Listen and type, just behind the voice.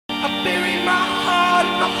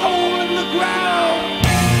ground.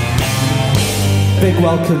 Big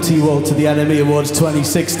welcome to you all to the NME Awards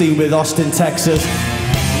 2016 with Austin, Texas.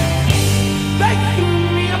 They threw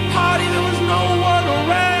me a party, there was no one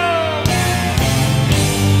around.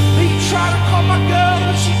 They tried to call my girl,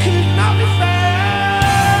 but she could not be found.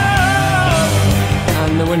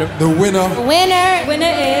 And the winner. The winner. The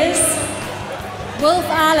winner is Wolf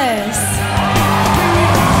Alice.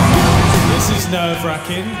 This is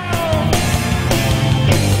nerve-wracking.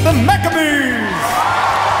 The Maccabees!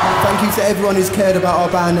 Thank you to everyone who's cared about our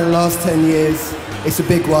band in the last 10 years. It's a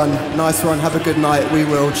big one. Nice one. Have a good night. We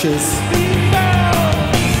will. Cheers.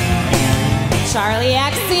 Charlie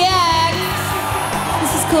XCX.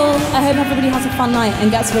 This is cool. I hope everybody has a fun night and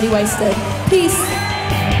gets really wasted. Peace.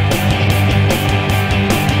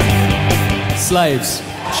 Slaves,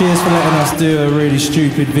 cheers for letting us do a really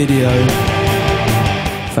stupid video.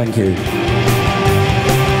 Thank you.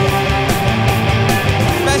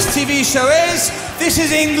 Best TV show is This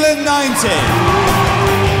Is England 90.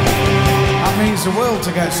 That means the world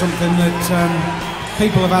to get something that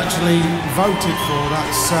people have actually voted for.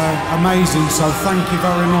 That's amazing, so thank you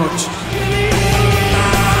very much.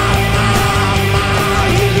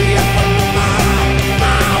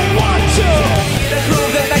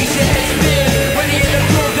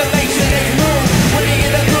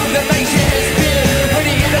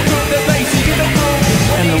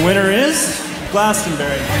 And the winner is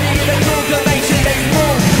Glastonbury.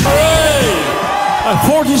 Hooray!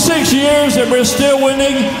 46 years and we're still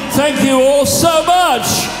winning. Thank you all so much.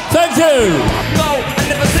 Thank you. No, I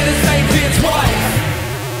never say the same thing twice.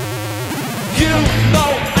 You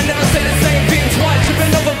know, I never say the same thing twice. You've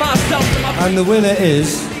been over myself. And the winner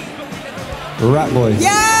is Rat Boy.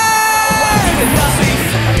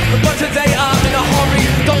 But today I'm in a hurry.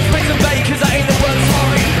 Don't spend some day cause I ain't the one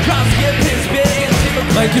sorry. Crowds get pissed,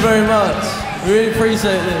 Thank you very much. We really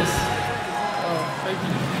appreciate this. Thank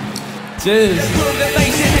you. Cheers.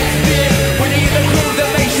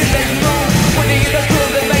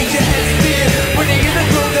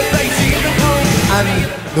 And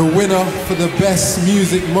the winner for the best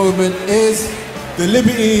music moment is the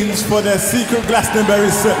Libertines for their secret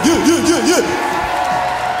Glastonbury set.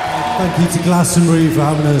 Thank you to Glastonbury for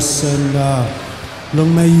having us, and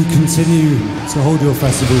long may you continue to hold your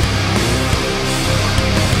festival.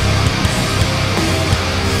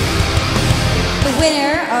 The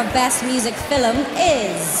winner of Best Music Film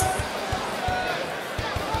is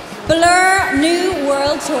Blur New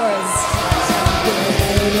World Tours.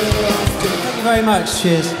 Thank you very much.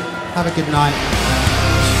 Cheers. Have a good night.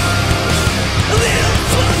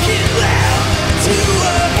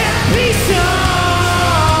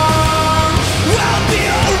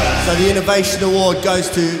 So the Innovation Award goes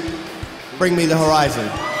to Bring Me the Horizon.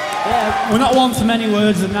 Yeah, we're not one for many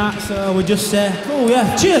words than that, so we just say, oh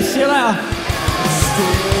yeah, cheers, see you later.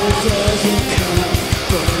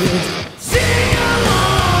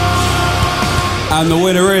 And the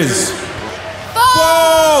winner is...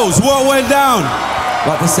 Balls! What went down? I'd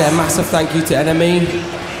like to say a massive thank you to NME.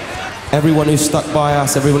 Everyone who stuck by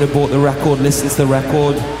us, everyone who bought the record, listened to the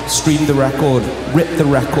record, streamed the record, ripped the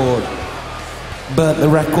record, burnt the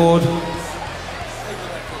record,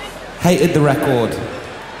 hated the record.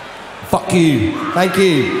 Fuck you. Thank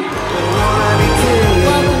you.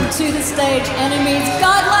 Welcome to the stage, NME's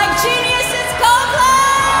godlike geniuses, Coldplay!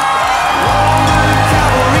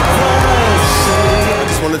 I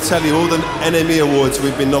just want to tell you all the NME awards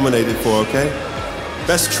we've been nominated for, okay?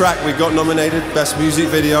 Best track we got nominated, best music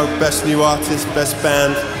video, best new artist, best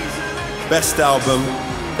band, best album.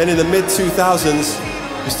 Then in the mid-2000s,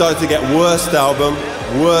 we started to get worst album,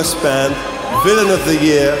 worst band, villain of the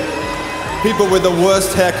year, people with the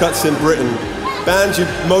worst haircuts in Britain, band you'd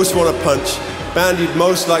most want to punch, band you'd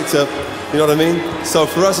most like to, you know what I mean? So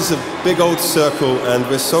for us it's a big old circle, and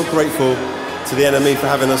we're so grateful to the NME for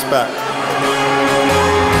having us back.